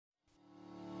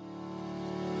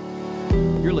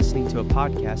You're listening to a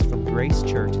podcast from Grace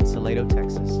Church in Salado,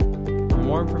 Texas. For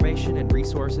more information and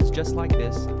resources just like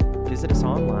this, visit us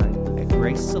online at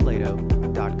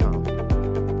gracesalado.com.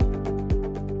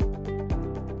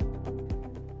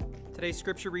 Today's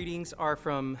scripture readings are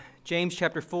from James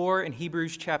chapter 4 and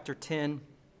Hebrews chapter 10.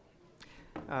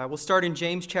 We'll start in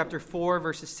James chapter 4,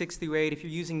 verses 6 through 8. If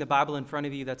you're using the Bible in front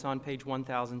of you, that's on page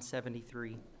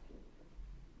 1073.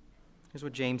 Here's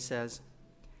what James says.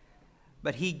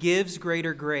 But he gives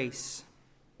greater grace.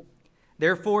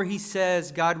 Therefore, he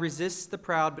says, God resists the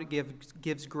proud, but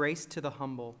gives grace to the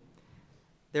humble.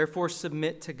 Therefore,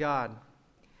 submit to God.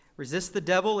 Resist the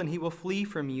devil, and he will flee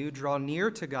from you. Draw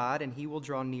near to God, and he will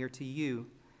draw near to you.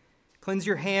 Cleanse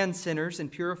your hands, sinners,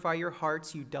 and purify your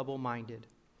hearts, you double-minded.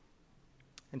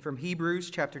 And from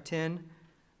Hebrews chapter 10,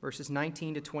 verses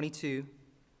 19 to 22,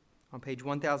 on page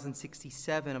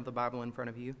 1067 of the Bible in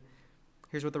front of you,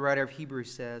 here's what the writer of Hebrews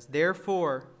says.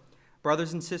 Therefore,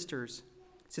 brothers and sisters,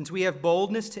 since we have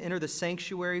boldness to enter the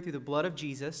sanctuary through the blood of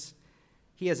Jesus,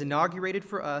 he has inaugurated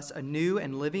for us a new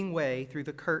and living way through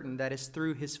the curtain that is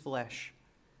through his flesh.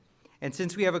 And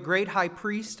since we have a great high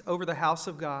priest over the house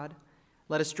of God,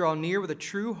 let us draw near with a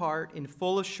true heart in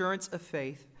full assurance of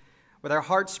faith, with our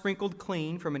hearts sprinkled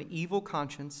clean from an evil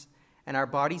conscience and our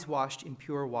bodies washed in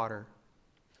pure water.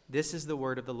 This is the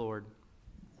word of the Lord.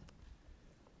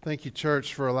 Thank you,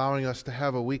 church, for allowing us to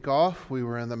have a week off. We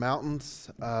were in the mountains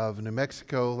of New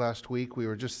Mexico last week. We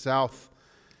were just south.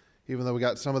 Even though we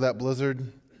got some of that blizzard,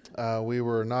 we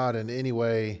were not in any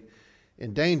way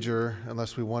in danger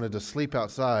unless we wanted to sleep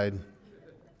outside.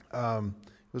 It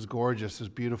was gorgeous. It was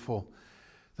beautiful.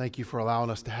 Thank you for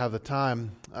allowing us to have the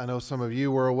time. I know some of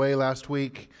you were away last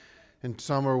week, and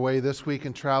some are away this week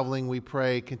and traveling. We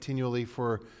pray continually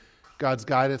for God's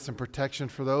guidance and protection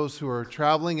for those who are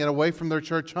traveling and away from their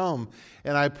church home.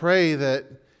 And I pray that,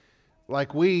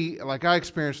 like I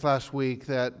experienced last week,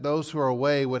 that those who are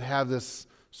away would have this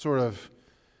sort of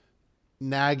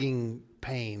nagging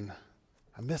pain.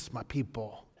 I miss my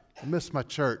people. I miss my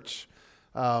church.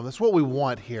 That's what we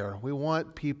want here. We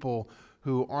want people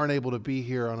who aren't able to be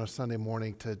here on a Sunday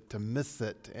morning to miss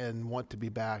it and want to be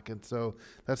back. And so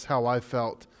that's how I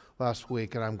felt last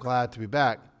week, and I'm glad to be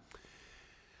back.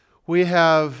 We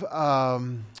have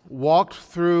walked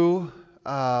through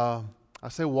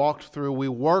we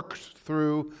worked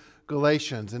through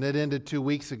Galatians, and it ended 2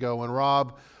 weeks ago when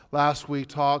Rob last week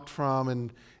talked from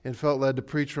and felt led to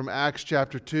preach from Acts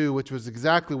chapter 2, which was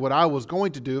exactly what I was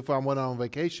going to do if I went on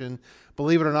vacation.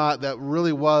 Believe it or not, that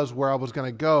really was where I was going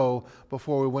to go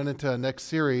before we went into the next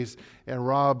series, and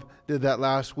Rob did that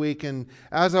last week. And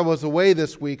as I was away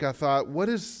this week, I thought, what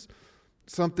is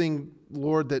something,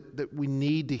 Lord, that we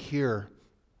need to hear?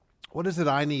 What is it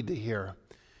I need to hear?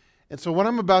 And so what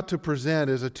I'm about to present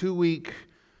is a 2-week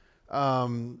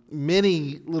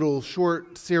mini little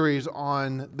short series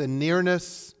on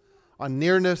nearness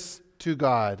to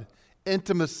God,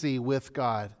 intimacy with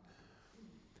God.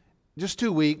 Just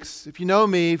 2 weeks. If you know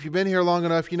me, if you've been here long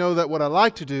enough, you know that what I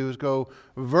like to do is go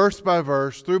verse by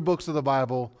verse through books of the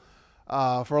Bible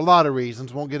for a lot of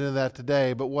reasons. Won't get into that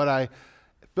today, but what I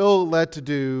feel led to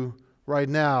do right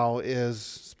now is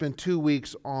spend 2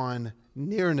 weeks on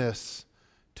nearness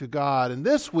to God. And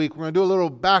this week we're going to do a little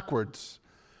backwards.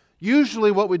 Usually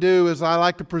what we do is I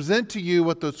like to present to you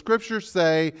what the scriptures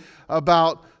say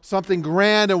about something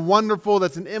grand and wonderful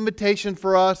that's an invitation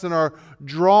for us in our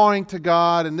drawing to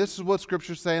God. And this is what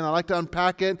scripture's saying. I like to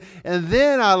unpack it. And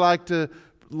then I like to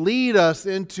lead us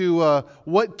into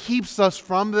what keeps us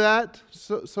from that,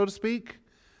 so to speak.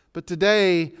 But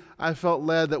today I felt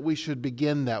led that we should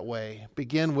begin that way.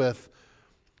 Begin with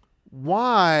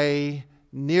why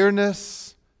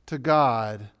nearness to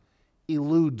God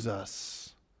eludes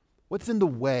us. What's in the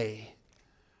way?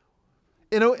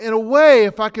 In a way,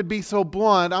 if I could be so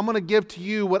blunt, I'm going to give to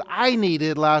you what I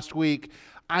needed last week.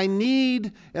 I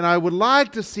need and I would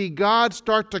like to see God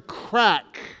start to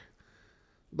crack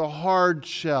the hard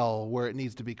shell where it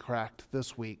needs to be cracked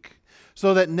this week.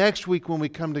 So that next week when we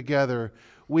come together,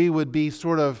 we would be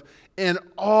sort of in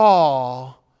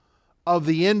awe of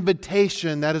the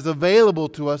invitation that is available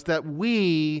to us that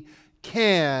we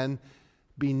can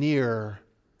be near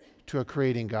to a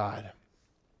creating God.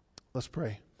 Let's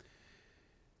pray.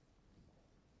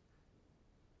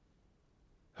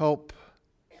 Help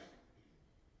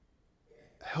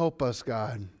us,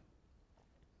 God.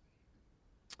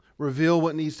 Reveal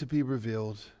what needs to be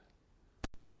revealed.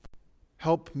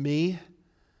 Help me.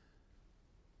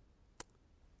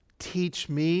 Teach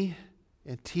me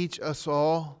and teach us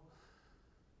all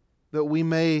that we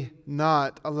may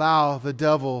not allow the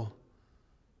devil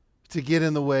to get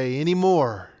in the way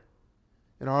anymore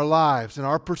in our lives, in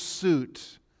our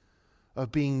pursuit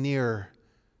of being near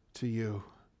to you.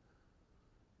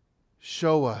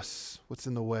 Show us what's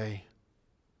in the way.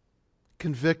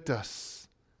 Convict us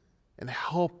and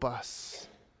help us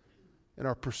in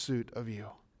our pursuit of you.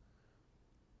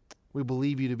 We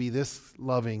believe you to be this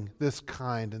loving, this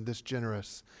kind, and this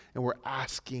generous, and we're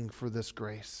asking for this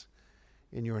grace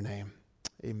in your name.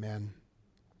 Amen.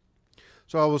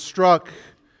 So I was struck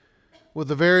with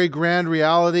the very grand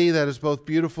reality that is both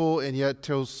beautiful and yet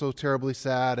so terribly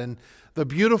sad. And the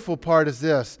beautiful part is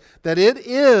this, that it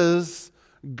is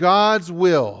God's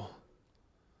will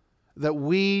that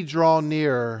we draw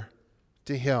near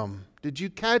to Him. Did you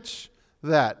catch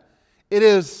that? It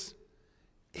is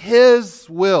His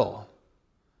will.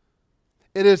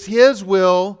 It is His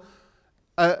will,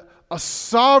 a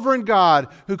sovereign God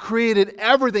who created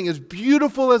everything, as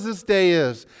beautiful as this day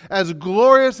is, as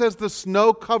glorious as the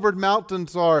snow-covered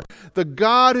mountains are, the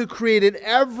God who created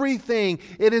everything.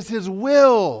 It is His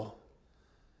will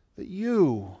that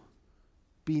you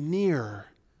be near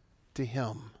to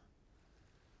Him.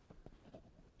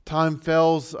 Time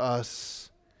fails us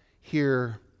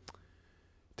here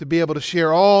to be able to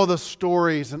share all the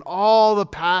stories and all the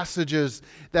passages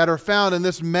that are found in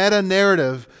this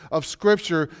meta-narrative of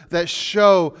Scripture that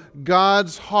show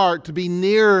God's heart to be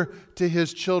near to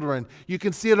His children. You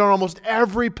can see it on almost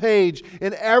every page,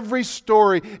 in every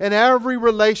story, in every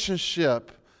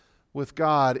relationship with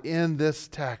God in this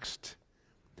text.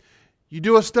 You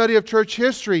do a study of church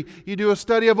history, you do a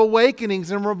study of awakenings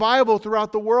and revival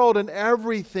throughout the world, and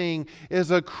everything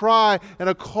is a cry and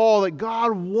a call that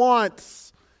God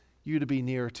wants you to be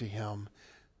near to Him.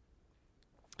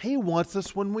 He wants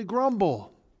us when we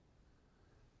grumble.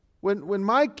 When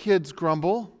my kids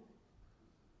grumble,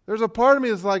 there's a part of me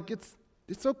that's like,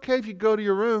 it's okay if you go to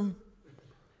your room.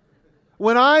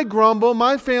 When I grumble,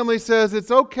 my family says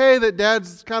it's okay that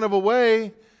Dad's kind of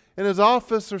away in his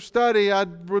office or study. I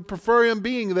would prefer him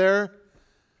being there.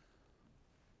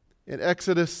 In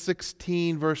Exodus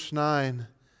 16, verse 9,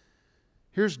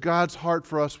 here's God's heart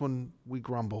for us when we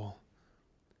grumble.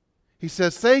 He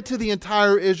says, say to the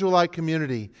entire Israelite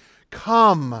community,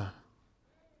 come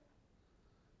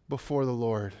before the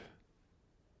Lord.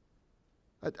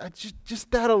 Just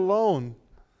that alone.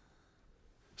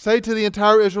 Say to the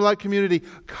entire Israelite community,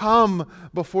 come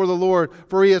before the Lord,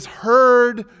 for He has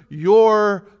heard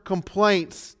your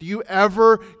complaints. Do you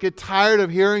ever get tired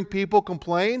of hearing people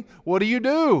complain? What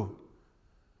do?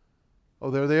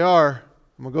 Oh, there they are.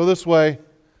 I'm going to go this way.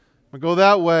 I'm going to go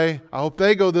that way. I hope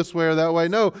they go this way or that way.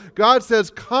 No, God says,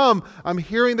 come. I'm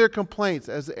hearing their complaints.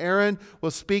 As Aaron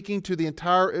was speaking to the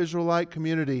entire Israelite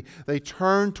community, they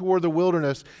turned toward the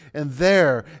wilderness, and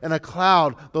there, in a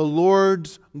cloud, the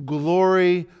Lord's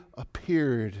glory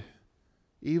appeared.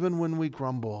 Even when we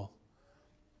grumble,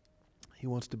 He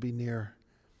wants to be near.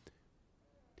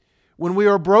 When we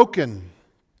are broken,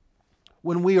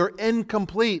 when we are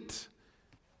incomplete,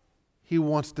 He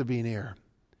wants to be near.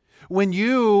 When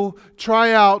you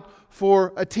try out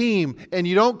for a team and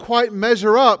you don't quite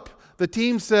measure up, the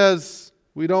team says,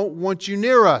 we don't want you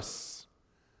near us.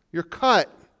 You're cut.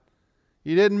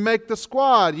 You didn't make the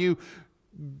squad. You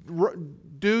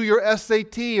do your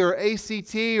SAT or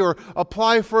ACT or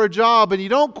apply for a job and you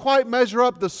don't quite measure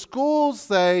up. The schools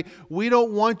say, we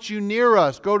don't want you near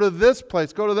us. Go to this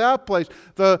place, go to that place.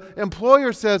 The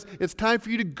employer says, it's time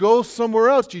for you to go somewhere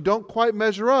else. You don't quite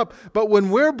measure up. But when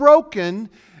we're broken,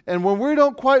 and when we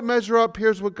don't quite measure up,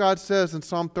 here's what God says in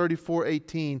Psalm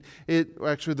 34:18.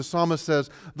 The psalmist says,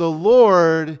 the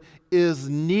Lord is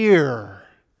near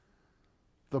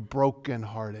the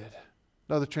brokenhearted.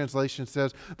 Another translation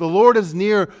says, the Lord is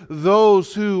near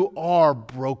those who are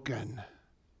broken.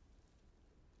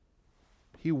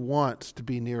 He wants to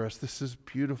be near us. This is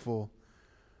beautiful.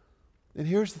 And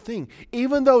here's the thing.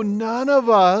 Even though none of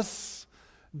us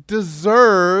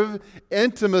deserve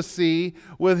intimacy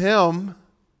with Him,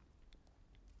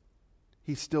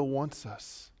 He still wants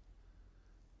us.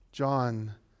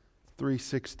 John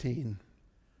 3:16.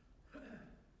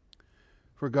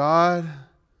 For God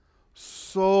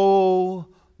so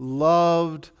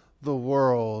loved the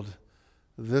world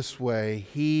this way.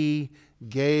 He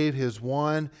gave His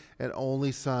one and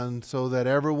only Son so that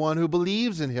everyone who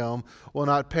believes in Him will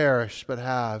not perish but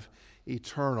have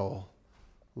eternal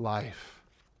life.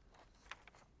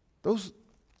 Those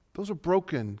are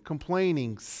broken,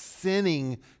 complaining,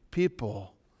 sinning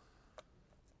people.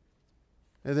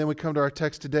 And then we come to our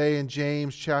text today in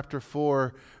James chapter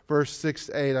 4, verse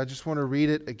 6-8. I just want to read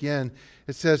it again.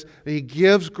 It says, He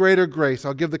gives greater grace.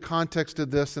 I'll give the context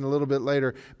of this in a little bit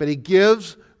later. But He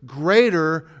gives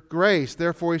greater grace.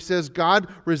 Therefore, he says, God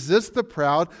resists the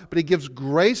proud, but he gives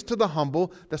grace to the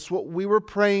humble. That's what we were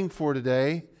praying for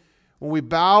today. When we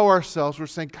bow ourselves, we're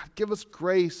saying, God, give us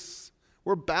grace.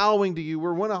 We're bowing to you.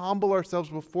 We want to humble ourselves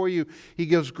before you. He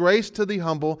gives grace to the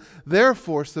humble.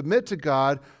 Therefore, submit to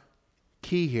God.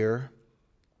 Key here,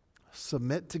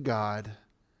 submit to God.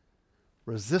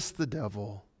 Resist the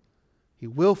devil. He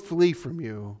will flee from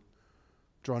you.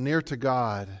 Draw near to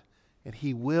God, and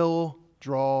he will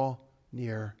draw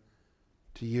near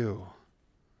to you.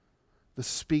 This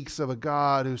speaks of a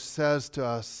God who says to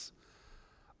us,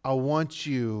 I want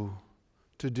you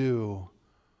to do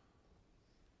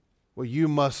what you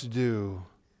must do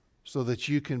so that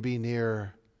you can be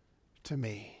near to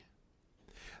me.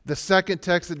 The second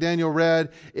text that Daniel read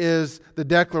is the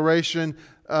declaration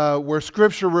where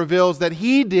Scripture reveals that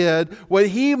he did what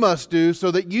he must do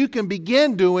so that you can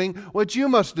begin doing what you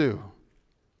must do.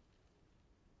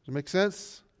 Does it make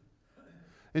sense?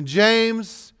 In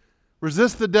James,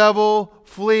 resist the devil,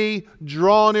 flee,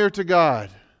 draw near to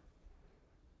God.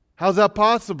 How's that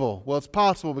possible? Well, it's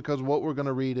possible because of what we're going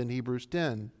to read in Hebrews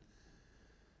 10.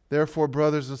 Therefore,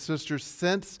 brothers and sisters,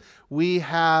 since we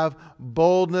have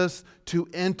boldness to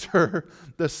enter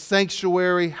the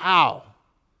sanctuary, how?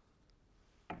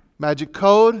 Magic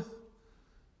code?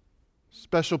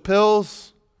 Special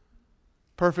pills?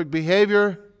 Perfect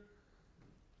behavior?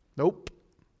 Nope.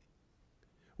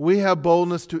 We have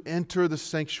boldness to enter the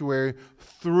sanctuary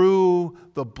through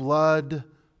the blood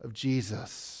of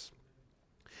Jesus.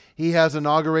 He has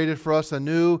inaugurated for us a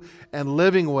new and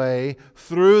living way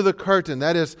through the curtain,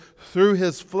 that is, through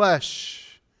his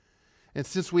flesh. And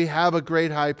since we have a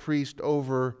great high priest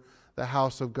over the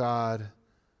house of God,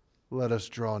 let us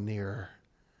draw near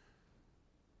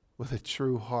with a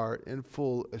true heart and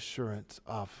full assurance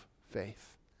of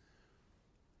faith.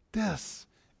 This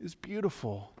is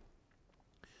beautiful.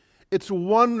 It's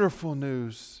wonderful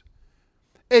news.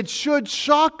 It should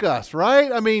shock us, right?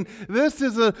 I mean, this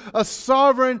is a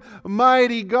sovereign,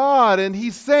 mighty God, and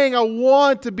he's saying, I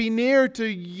want to be near to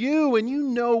you. And you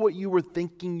know what you were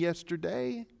thinking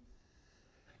yesterday.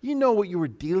 You know what you were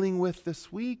dealing with this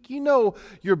week. You know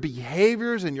your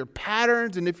behaviors and your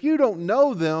patterns, and if you don't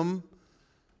know them,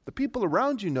 the people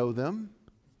around you know them.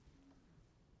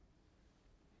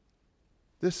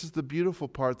 This is the beautiful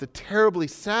part. The terribly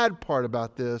sad part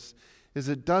about this is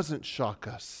it doesn't shock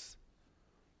us.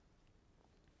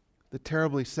 The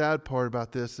terribly sad part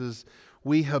about this is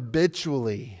we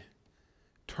habitually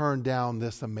turn down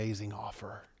this amazing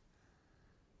offer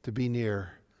to be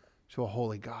near to a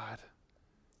holy God.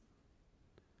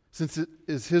 Since it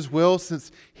is his will,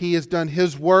 since he has done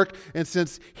his work, and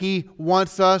since he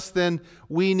wants us, then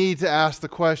we need to ask the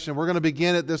question. We're going to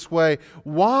begin it this way.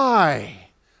 Why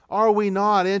are we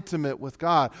not intimate with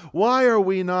God? Why are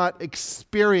we not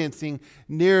experiencing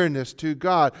nearness to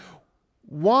God?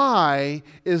 Why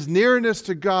is nearness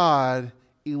to God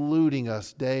eluding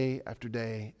us day after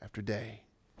day after day?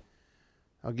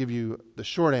 I'll give you the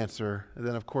short answer, and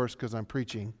then, of course, because I'm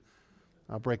preaching,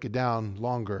 I'll break it down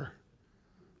longer.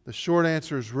 The short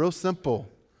answer is real simple.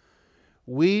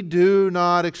 We do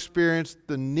not experience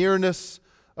the nearness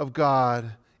of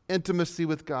God, intimacy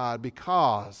with God,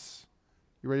 because,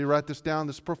 you ready to write this down?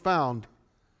 This is profound.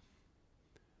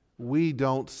 We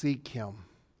don't seek him.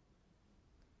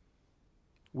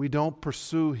 We don't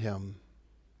pursue him.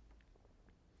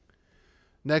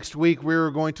 Next week,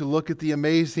 we're going to look at the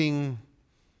amazing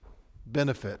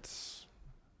benefits.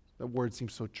 That word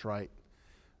seems so trite.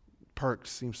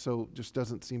 Perks seems so, just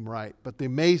doesn't seem right. But the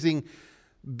amazing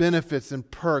benefits and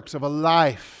perks of a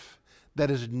life that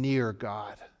is near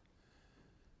God.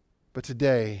 But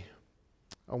today,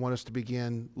 I want us to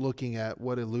begin looking at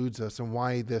what eludes us and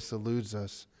why this eludes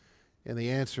us. And the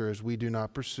answer is we do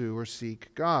not pursue or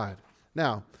seek God.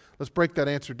 Now, let's break that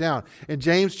answer down. In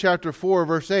James chapter 4,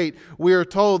 verse 8, we are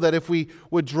told that if we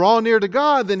would draw near to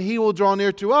God, then he will draw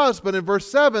near to us. But in verse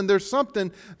 7, there's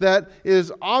something that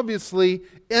is obviously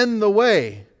in the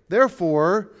way.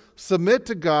 Therefore, submit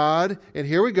to God, and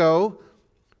here we go,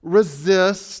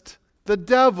 resist the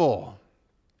devil.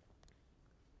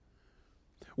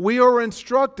 We are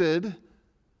instructed,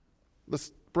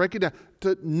 let's break it down,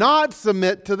 to not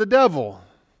submit to the devil.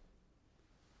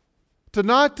 To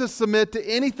not to submit to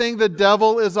anything the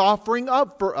devil is offering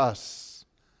up for us,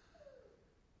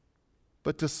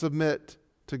 but to submit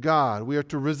to God. We are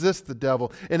to resist the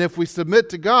devil. And if we submit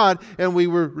to God and we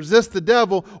resist the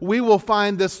devil, we will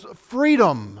find this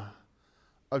freedom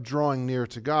of drawing near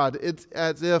to God. It's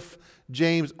as if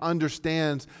James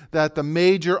understands that the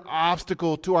major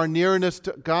obstacle to our nearness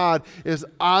to God is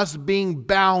us being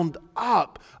bound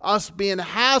up, us being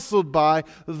hassled by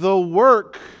the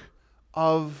work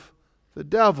of the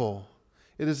devil.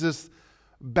 It is this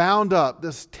bound up,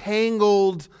 this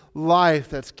tangled life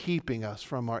that's keeping us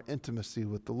from our intimacy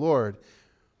with the Lord.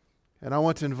 And I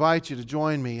want to invite you to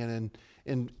join me in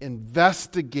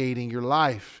investigating your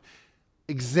life,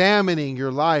 examining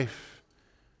your life.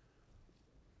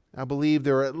 I believe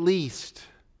there are at least,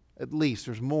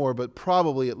 there's more, but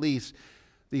probably at least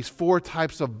these 4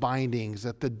 types of bindings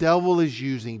that the devil is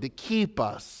using to keep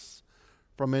us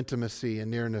from intimacy and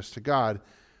nearness to God.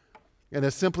 And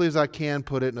as simply as I can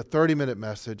put it in a 30-minute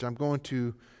message, I'm going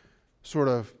to sort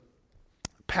of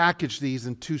package these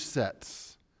in 2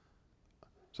 sets.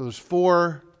 So there's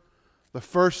 4. The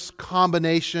first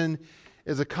combination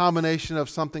is a combination of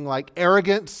something like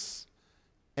arrogance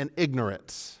and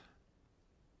ignorance.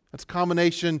 That's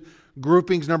combination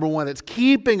groupings number 1. It's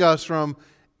keeping us from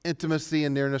intimacy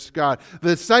and nearness to God.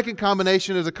 The second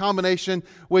combination is a combination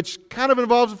which kind of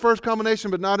involves the first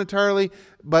combination, but not entirely,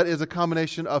 but is a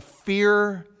combination of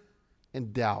fear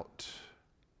and doubt.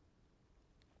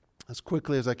 As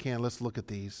quickly as I can, let's look at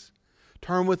these.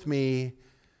 Turn with me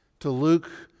to Luke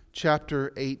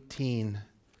chapter 18.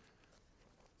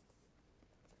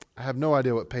 I have no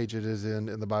idea what page it is in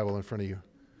the Bible in front of you.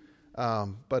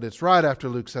 But it's right after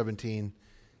Luke 17.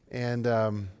 And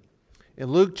in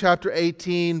Luke chapter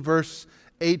 18, verse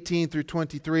 18 through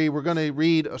 23, we're going to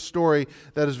read a story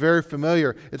that is very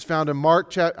familiar. It's found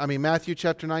in Matthew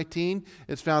chapter 19.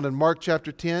 It's found in Mark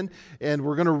chapter 10. And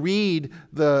we're going to read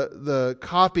the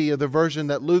copy of the version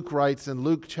that Luke writes in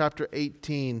Luke chapter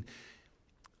 18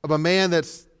 of a man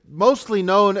that's mostly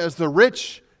known as the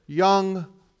rich young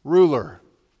ruler.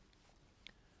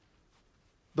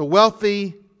 The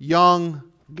wealthy young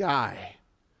guy.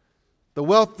 The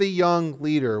wealthy young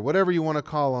leader, whatever you want to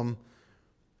call him.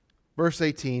 Verse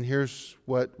 18, here's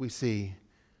what we see.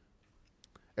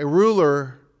 A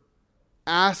ruler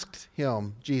asked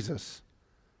him, Jesus.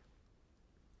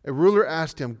 A ruler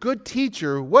asked him, "Good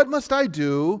teacher, what must I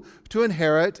do to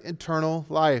inherit eternal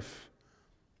life?"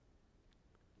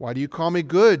 "Why do you call me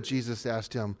good?" Jesus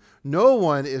asked him. "No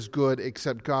one is good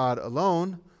except God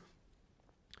alone.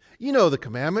 You know the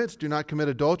commandments. Do not commit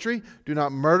adultery. Do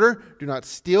not murder. Do not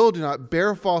steal. Do not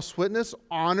bear false witness.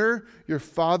 Honor your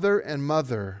father and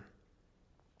mother."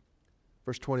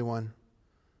 Verse 21.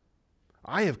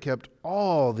 "I have kept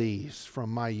all these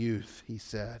from my youth," he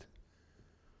said.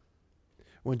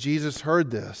 When Jesus heard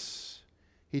this,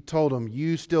 he told him,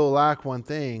 "You still lack one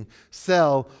thing.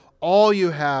 Sell all you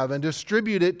have and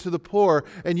distribute it to the poor,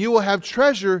 and you will have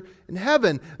treasure in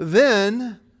heaven.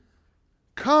 Then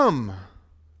come,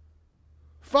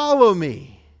 follow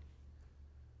me."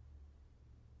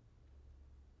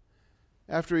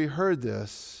 After he heard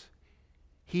this,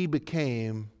 he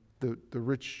became, the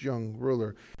rich young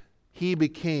ruler, he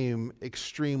became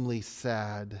extremely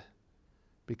sad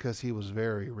because he was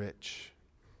very rich.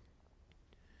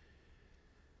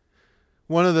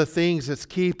 One of the things that's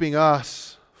keeping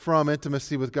us from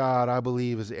intimacy with God, I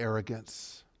believe, is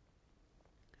arrogance.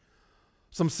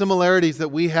 Some similarities that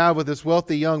we have with this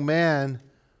wealthy young man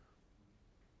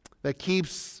that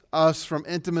keeps us from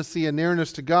intimacy and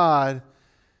nearness to God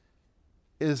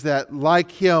is that,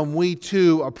 like him, we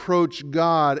too approach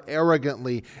God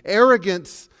arrogantly.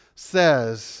 Arrogance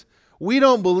says, "We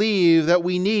don't believe that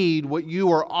we need what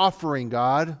you are offering,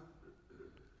 God."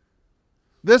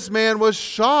 This man was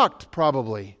shocked,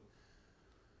 probably,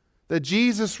 that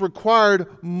Jesus required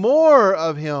more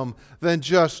of him than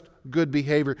just good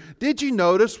behavior. Did you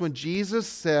notice when Jesus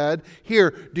said,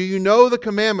 "Here, do you know the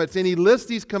commandments?" And he lists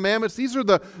these commandments. These are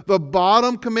the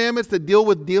bottom commandments that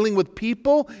dealing with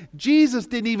people. Jesus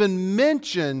didn't even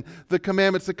mention the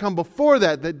commandments that come before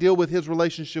that deal with his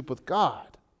relationship with God.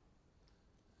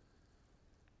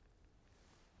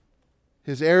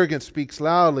 His arrogance speaks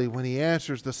loudly when he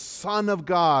answers the Son of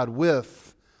God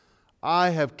with, "I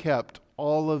have kept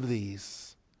all of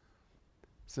these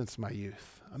since my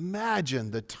youth."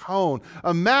 Imagine the tone.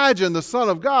 Imagine the Son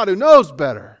of God who knows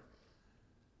better.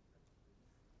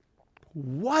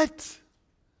 What?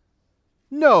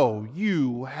 No,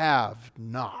 you have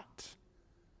not.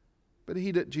 But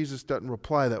Jesus doesn't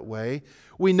reply that way.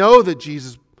 We know that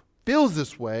Jesus feels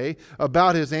this way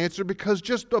about his answer because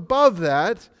just above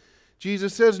that,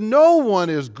 Jesus says, "No one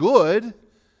is good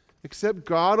except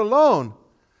God alone."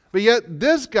 But yet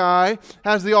this guy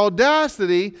has the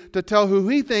audacity to tell who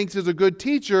he thinks is a good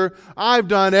teacher, "I've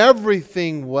done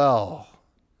everything well.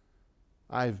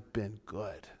 I've been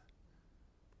good."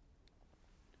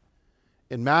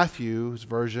 In Matthew's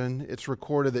version, it's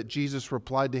recorded that Jesus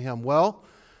replied to him, "Well,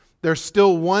 there's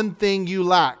still one thing you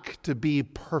lack to be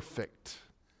perfect."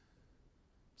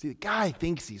 See, the guy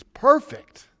thinks he's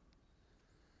perfect.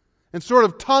 And sort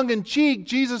of tongue-in-cheek,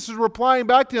 Jesus is replying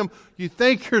back to him, you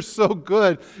think you're so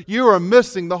good, you are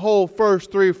missing the whole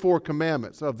first 3 or 4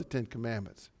 commandments of the 10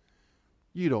 commandments.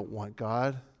 You don't want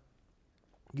God.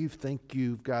 You think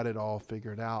you've got it all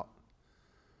figured out.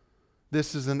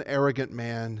 This is an arrogant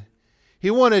man. He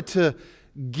wanted to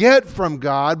get from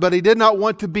God, but he did not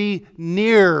want to be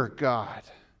near God.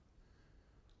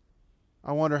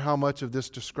 I wonder how much of this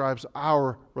describes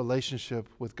our relationship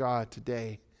with God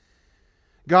today.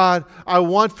 God, I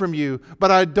want from you,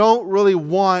 but I don't really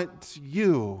want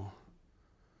you.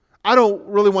 I don't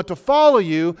really want to follow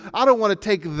you. I don't want to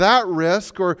take that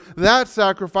risk or that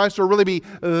sacrifice or really be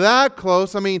that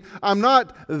close. I mean, I'm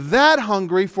not that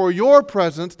hungry for your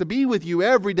presence to be with you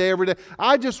every day.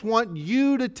 I just want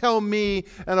you to tell me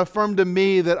and affirm to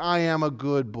me that I am a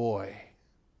good boy.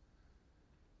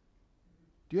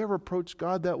 Do you ever approach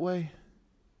God that way?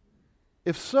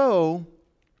 If so,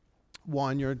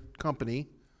 one, you're in company.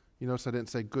 You notice I didn't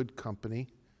say good company.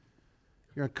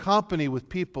 You're in company with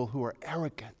people who are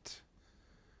arrogant.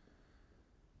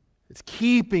 It's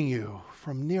keeping you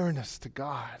from nearness to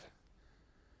God.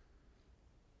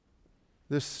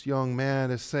 This young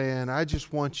man is saying, I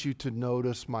just want you to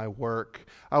notice my work.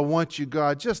 I want you,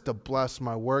 God, just to bless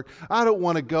my work. I don't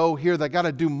want to go here. I got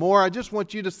to do more. I just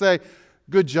want you to say,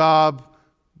 good job,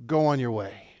 go on your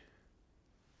way.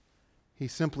 He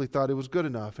simply thought it was good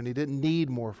enough, and he didn't need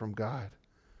more from God.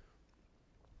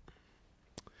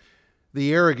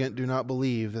 The arrogant do not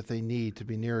believe that they need to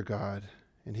be near God,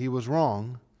 and he was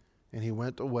wrong, and he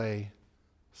went away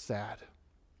sad.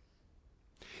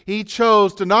 He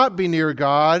chose to not be near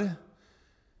God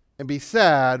and be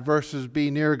sad versus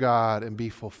be near God and be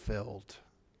fulfilled.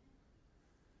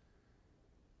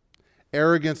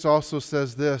 Arrogance also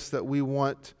says this, that we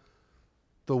want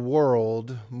the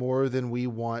world more than we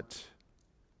want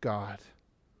God.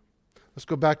 Let's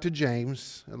go back to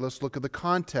James and let's look at the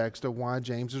context of why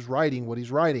James is writing what he's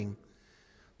writing.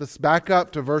 Let's back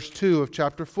up to verse 2 of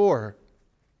chapter 4.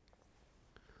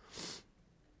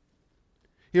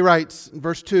 He writes in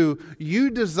verse 2, you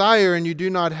desire and you do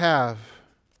not have.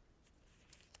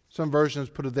 Some versions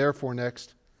put a therefore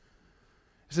next.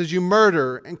 It says you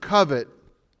murder and covet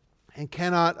and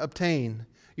cannot obtain.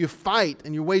 You fight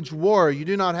and you wage war. You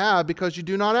do not have because you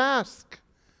do not ask.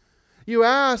 You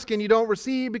ask and you don't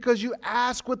receive because you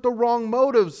ask with the wrong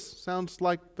motives. Sounds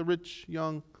like the rich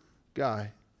young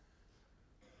guy.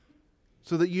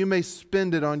 So that you may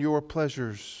spend it on your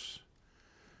pleasures.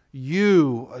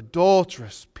 You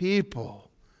adulterous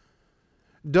people.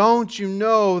 Don't you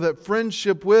know that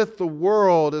friendship with the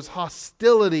world is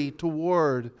hostility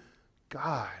toward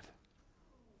God?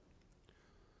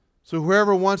 So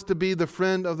whoever wants to be the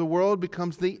friend of the world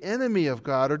becomes the enemy of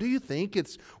God. Or do you think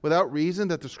it's without reason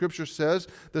that the Scripture says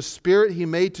the Spirit He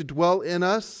made to dwell in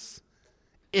us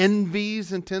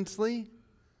envies intensely?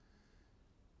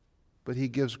 But He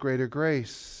gives greater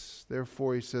grace.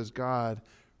 Therefore, He says God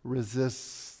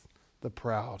resists the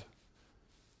proud,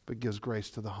 but gives grace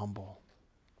to the humble.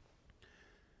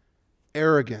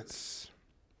 Arrogance,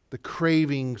 the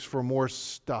cravings for more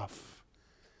stuff,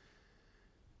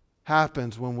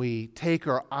 happens when we take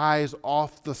our eyes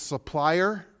off the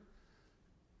supplier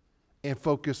and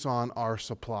focus on our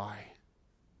supply.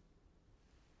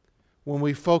 When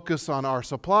we focus on our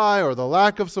supply or the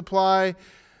lack of supply,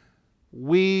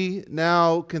 we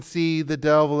now can see the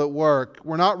devil at work.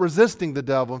 We're not resisting the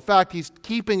devil. In fact, he's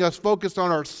keeping us focused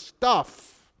on our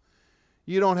stuff.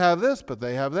 You don't have this, but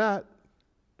they have that.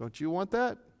 Don't you want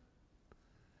that?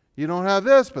 You don't have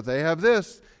this, but they have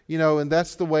this. You know, and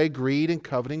that's the way greed and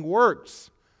coveting works.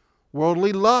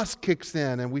 Worldly lust kicks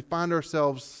in, and we find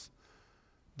ourselves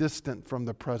distant from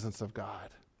the presence of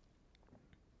God.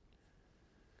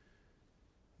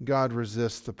 God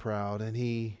resists the proud, and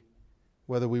He,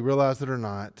 whether we realize it or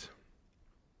not,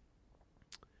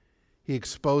 He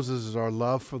exposes our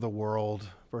love for the world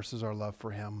versus our love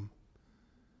for Him.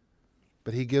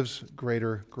 But He gives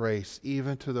greater grace,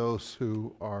 even to those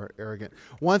who are arrogant.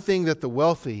 One thing that the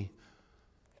wealthy,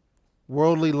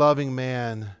 worldly loving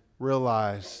man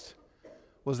realized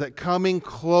was that coming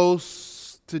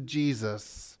close to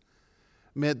Jesus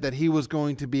meant that he was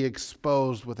going to be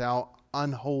exposed with how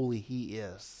unholy he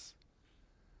is.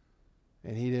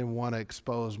 And he didn't want to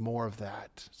expose more of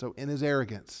that. So in his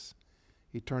arrogance,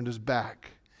 he turned his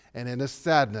back. And in his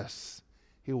sadness,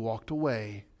 he walked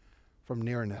away from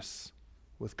nearness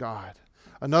with God.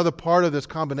 Another part of this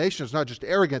combination is not just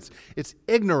arrogance, it's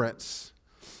ignorance.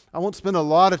 I won't spend a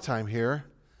lot of time here,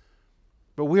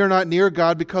 but we are not near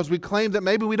God because we claim that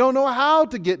maybe we don't know how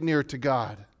to get near to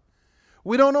God.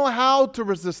 We don't know how to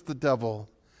resist the devil.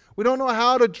 We don't know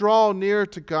how to draw near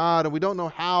to God, and we don't know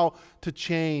how to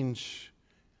change.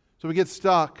 So we get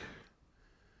stuck.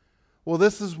 Well,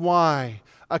 this is why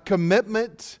a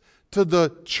commitment to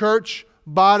the church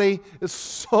body is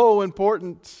so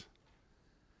important.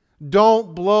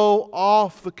 Don't blow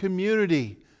off the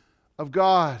community of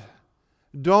God.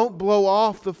 Don't blow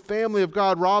off the family of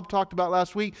God. Rob talked about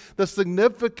last week the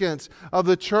significance of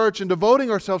the church and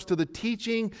devoting ourselves to the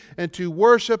teaching and to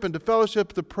worship and to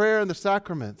fellowship, the prayer and the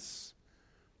sacraments.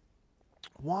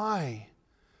 Why?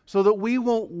 So that we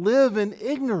won't live in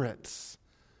ignorance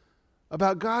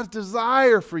about God's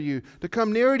desire for you to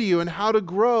come near to you and how to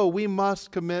grow. We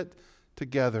must commit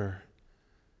together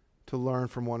to learn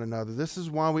from one another. This is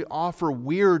why we offer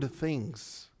weird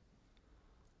things.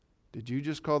 Did you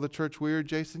just call the church weird,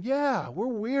 Jason? Yeah, we're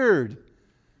weird.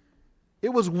 It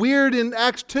was weird in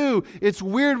Acts 2. It's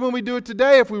weird when we do it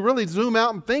today if we really zoom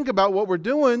out and think about what we're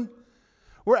doing.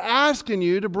 We're asking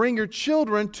you to bring your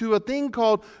children to a thing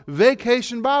called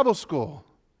Vacation Bible School.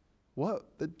 What?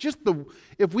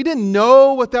 If we didn't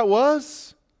know what that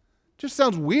was, it just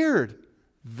sounds weird.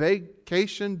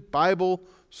 Vacation Bible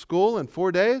School in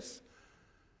 4 days?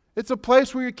 It's a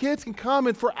place where your kids can come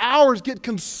and for hours get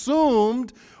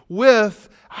consumed with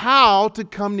how to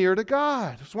come near to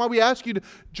God. That's why we ask you to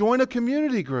join a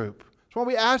community group. That's why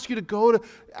we ask you to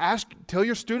tell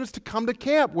your students to come to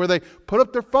camp where they put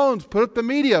up their phones, put up the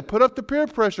media, put up the peer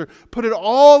pressure, put it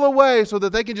all away so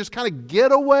that they can just kind of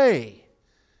get away.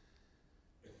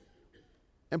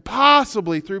 And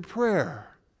possibly through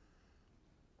prayer,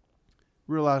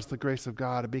 realize the grace of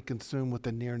God and be consumed with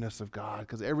the nearness of God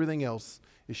because everything else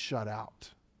is shut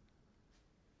out.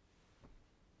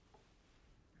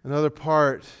 Another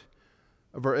part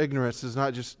of our ignorance is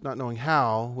not just not knowing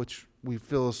how, which we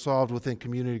feel is solved within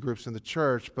community groups in the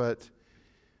church, but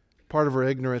part of our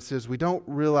ignorance is we don't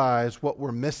realize what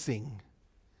we're missing.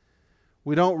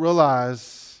 We don't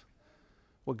realize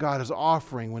what God is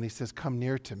offering when He says, come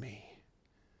near to me.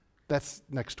 That's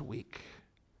next week.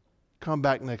 Come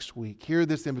back next week. Hear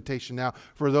this invitation now.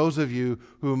 For those of you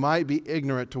who might be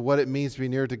ignorant to what it means to be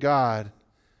near to God,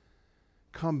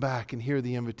 come back and hear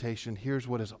the invitation. Here's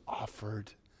what is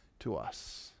offered to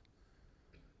us.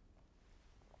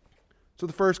 So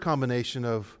the first combination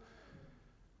of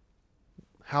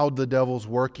how the devil's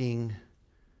working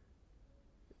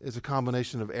is a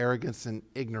combination of arrogance and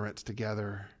ignorance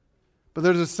together. But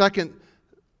there's a second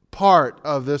part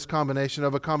of this combination,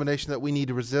 of a combination that we need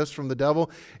to resist from the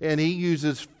devil, and he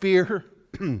uses fear,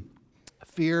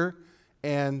 fear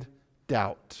and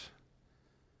doubt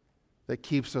that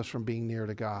keeps us from being near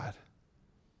to God.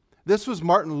 This was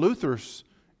Martin Luther's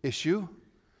issue.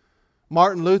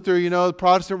 Martin Luther, the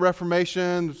Protestant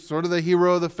Reformation, sort of the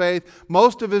hero of the faith.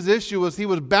 Most of his issue was he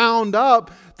was bound up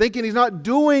thinking he's not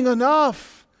doing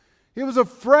enough. He was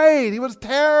afraid. He was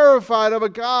terrified of a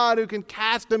God who can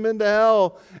cast him into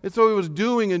hell. And so he was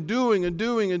doing and doing and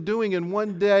doing and doing. And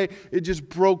one day it just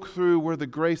broke through where the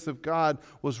grace of God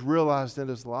was realized in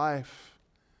his life.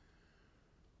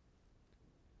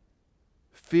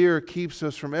 Fear keeps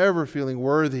us from ever feeling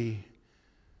worthy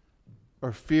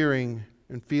or fearing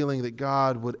and feeling that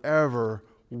God would ever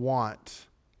want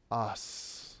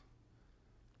us.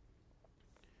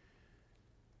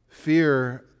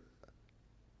 Fear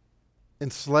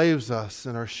enslaves us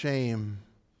in our shame,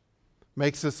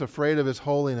 makes us afraid of His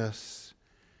holiness.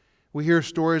 We hear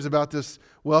stories about this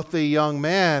wealthy young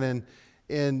man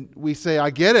and we say, I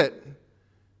get it.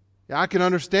 I can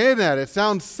understand that. It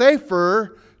sounds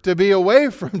safer to be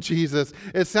away from Jesus.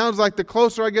 It sounds like the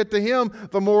closer I get to Him,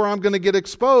 the more I'm going to get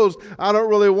exposed. I don't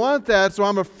really want that, so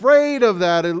I'm afraid of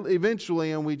that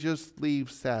eventually, and we just leave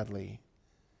sadly.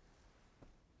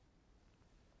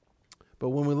 But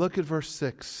when we look at verse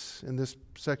 6 in this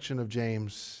section of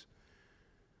James,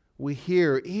 we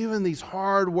hear even these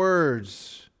hard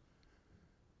words,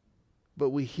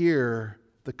 but we hear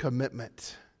the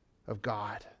commitment of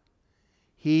God.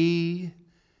 He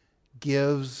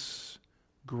gives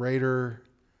greater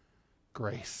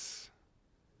grace.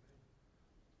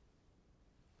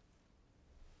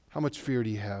 How much fear do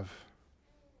you have?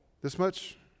 This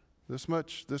much? This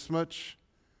much? This much?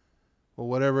 Well,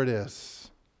 whatever it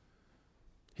is,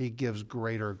 He gives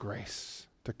greater grace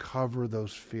to cover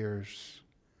those fears.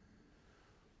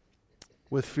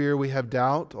 With fear we have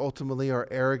doubt. Ultimately, our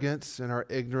arrogance and our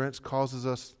ignorance causes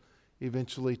us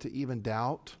eventually to even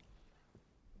doubt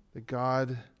that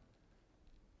God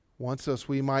wants us.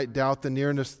 We might doubt the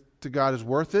nearness to God is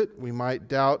worth it. We might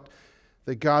doubt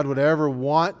that God would ever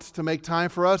want to make time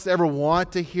for us, ever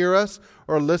want to hear us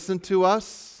or listen to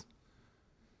us.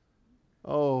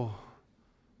 Oh,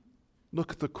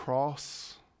 look at the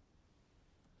cross.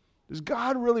 Does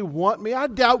God really want me? I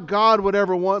doubt God would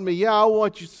ever want me. Yeah, I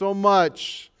want you so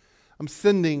much. I'm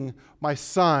sending my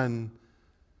Son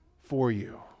for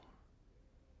you.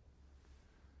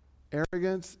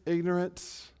 Arrogance,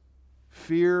 ignorance,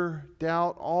 fear,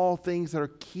 doubt, all things that are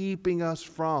keeping us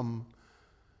from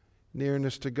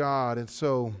nearness to God. And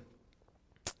so,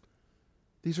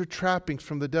 these are trappings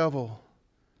from the devil,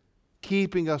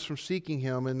 keeping us from seeking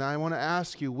Him. And I want to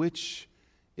ask you, which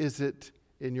is it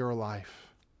in your life?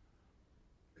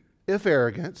 If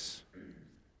arrogance,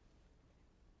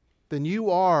 then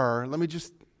you are, let me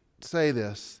just say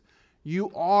this,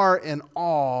 you are in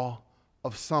awe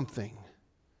of something.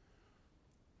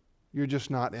 You're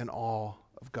just not in awe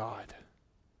of God.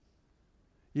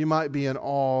 You might be in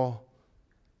awe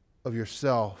of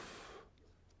yourself.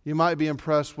 You might be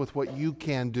impressed with what you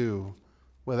can do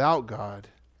without God.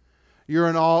 You're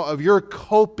in awe of your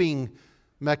coping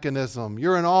mechanism.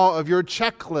 You're in awe of your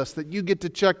checklist that you get to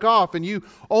check off, and you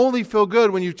only feel good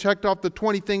when you've checked off the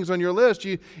 20 things on your list,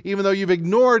 even though you've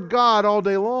ignored God all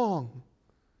day long.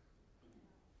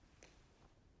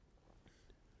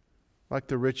 Like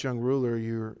the rich young ruler,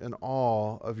 you're in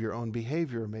awe of your own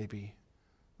behavior, maybe.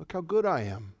 Look how good I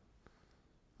am.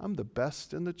 I'm the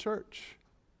best in the church.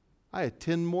 I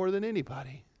attend more than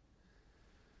anybody.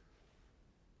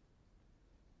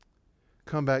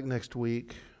 Come back next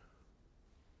week.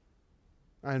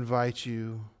 I invite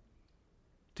you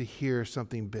to hear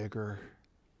something bigger,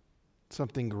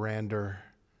 something grander,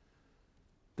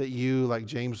 that you, like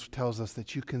James tells us,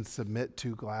 that you can submit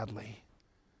to gladly,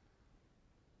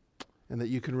 and that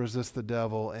you can resist the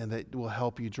devil, and that will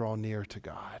help you draw near to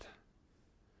God.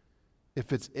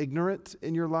 If it's ignorant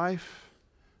in your life,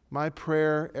 my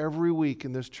prayer every week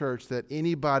in this church that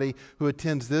anybody who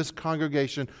attends this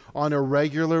congregation on a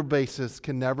regular basis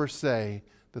can never say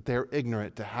that they're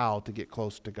ignorant to how to get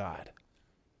close to God.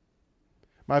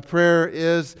 My prayer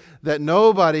is that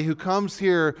nobody who comes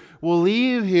here will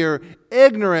leave here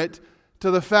ignorant to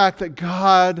the fact that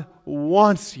God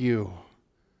wants you.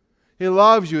 He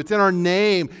loves you. It's in our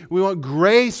name. We want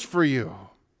grace for you.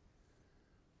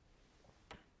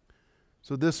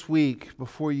 So this week,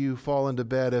 before you fall into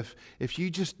bed, if you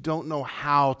just don't know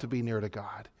how to be near to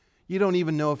God, you don't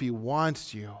even know if He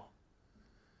wants you,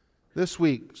 this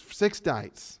week, 6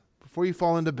 nights, before you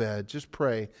fall into bed, just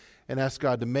pray and ask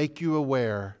God to make you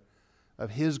aware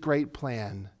of His great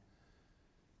plan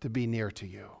to be near to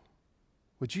you.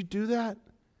 Would you do that?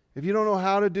 If you don't know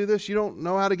how to do this, you don't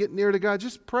know how to get near to God,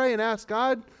 just pray and ask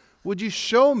God, would you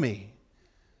show me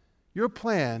your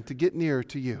plan to get near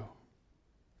to you?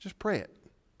 Just pray it.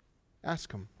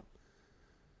 Ask Him.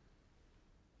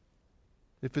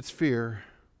 If it's fear,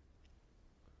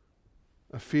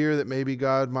 a fear that maybe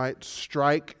God might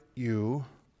strike you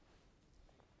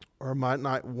or might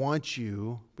not want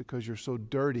you because you're so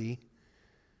dirty,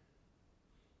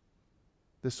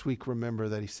 this week remember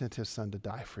that He sent His Son to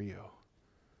die for you.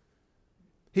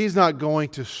 He's not going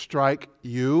to strike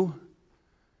you.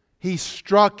 He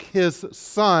struck His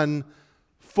Son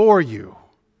for you.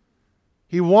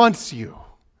 He wants you.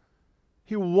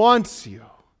 He wants you.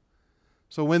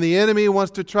 So when the enemy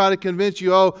wants to try to convince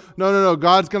you, oh, no,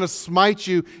 God's going to smite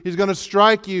you, He's going to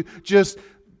strike you, just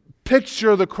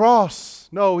picture the cross.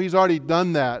 No, He's already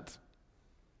done that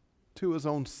to His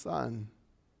own Son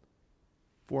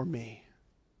for me.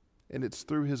 And it's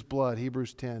through His blood,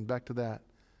 Hebrews 10, back to that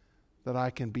I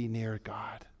can be near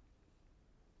God.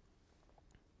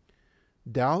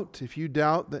 Doubt, if you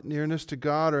doubt that nearness to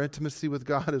God or intimacy with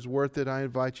God is worth it, I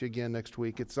invite you again next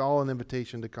week. It's all an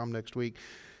invitation to come next week.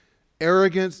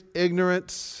 Arrogance,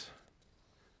 ignorance,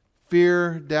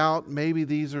 fear, doubt, maybe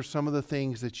these are some of the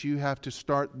things that you have to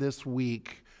start this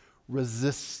week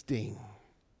resisting.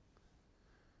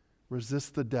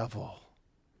 Resist the devil.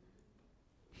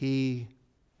 He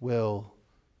will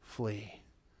flee.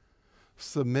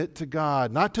 Submit to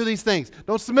God, not to these things.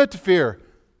 Don't submit to fear.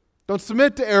 Don't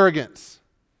submit to arrogance.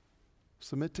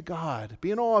 Submit to God.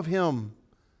 Be in awe of Him.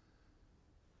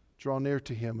 Draw near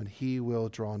to Him, and He will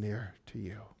draw near to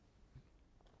you.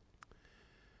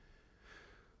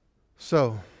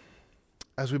 So,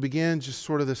 as we begin just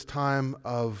sort of this time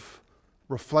of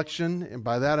reflection, and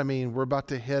by that I mean we're about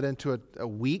to head into a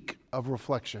week of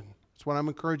reflection. That's what I'm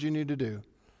encouraging you to do.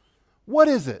 What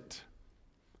is it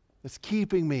that's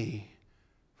keeping me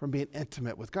from being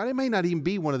intimate with God? It may not even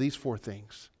be one of these 4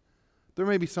 things. There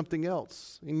may be something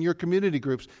else. In your community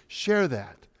groups, share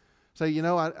that. Say,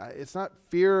 it's not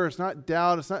fear, it's not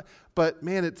doubt, it's not, but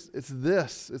man, it's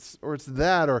this, it's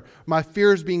that, or my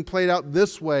fear is being played out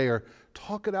this way, or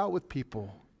talk it out with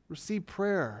people. Receive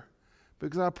prayer.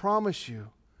 Because I promise you,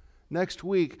 next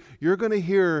week, you're going to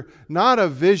hear not a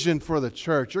vision for the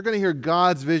church. You're going to hear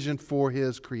God's vision for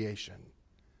His creation.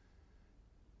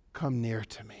 Come near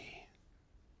to me.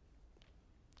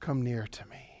 Come near to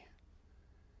me.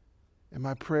 And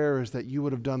my prayer is that you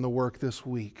would have done the work this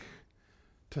week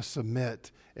to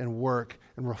submit and work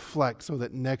and reflect so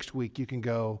that next week you can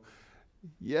go,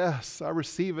 yes, I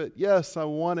receive it. Yes, I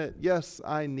want it. Yes,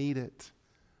 I need it.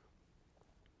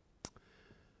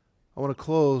 I want to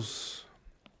close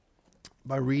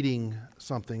by reading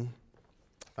something.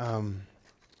 I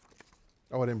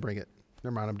didn't bring it.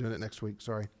 Never mind, I'm doing it next week.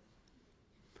 Sorry.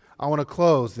 I want to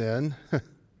close then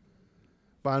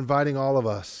by inviting all of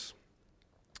us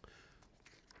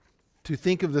to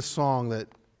think of this song that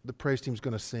the praise team's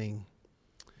going to sing.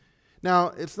 Now,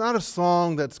 it's not a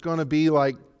song that's going to be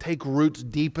like take roots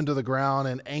deep into the ground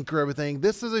and anchor everything.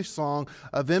 This is a song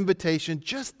of invitation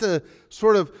just to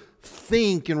sort of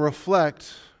think and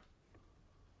reflect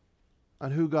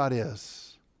on who God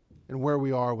is and where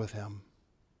we are with Him.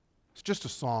 It's just a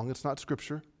song. It's not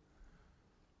Scripture.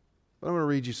 But I'm going to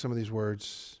read you some of these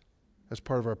words as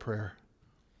part of our prayer.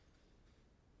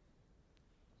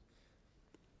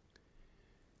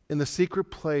 In the secret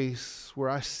place where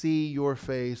I see your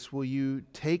face, will you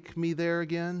take me there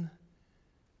again?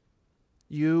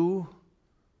 You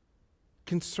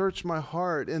can search my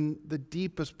heart in the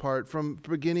deepest part, from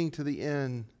beginning to the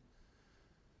end.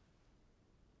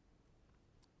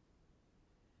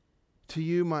 To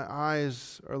you my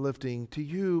eyes are lifting. To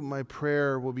you my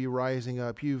prayer will be rising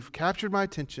up. You've captured my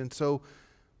attention, so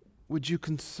would you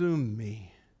consume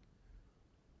me?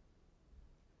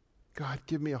 God,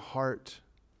 give me a heart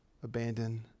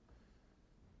abandoned.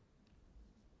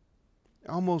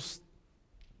 Almost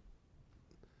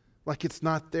like it's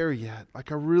not there yet.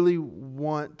 Like I really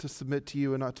want to submit to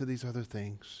you and not to these other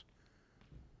things.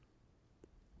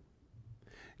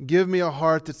 Give me a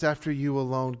heart that's after you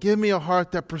alone. Give me a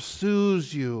heart that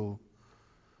pursues you.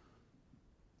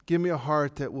 Give me a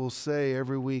heart that will say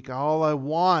every week, all I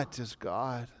want is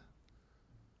God.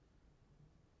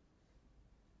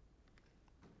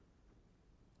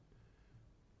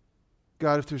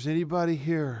 God, if there's anybody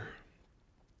here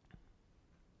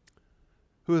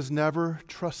who has never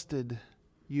trusted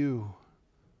you,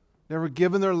 never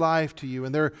given their life to you,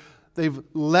 and they've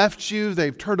left you,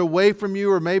 they've turned away from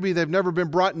you, or maybe they've never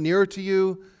been brought near to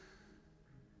you,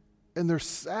 and they're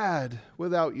sad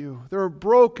without you. They're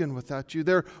broken without you.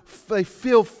 They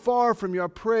feel far from you. I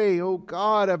pray, oh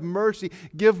God, have mercy.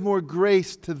 Give more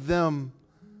grace to them.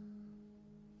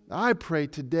 I pray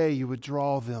today you would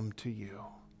draw them to you.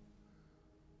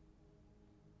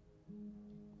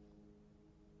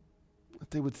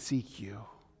 They would seek you,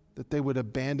 that they would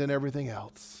abandon everything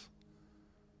else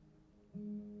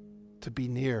to be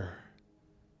near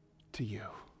to you.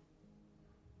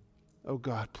 Oh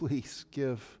God, please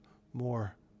give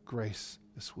more grace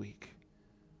this week.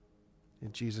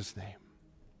 In Jesus' name,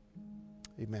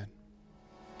 amen.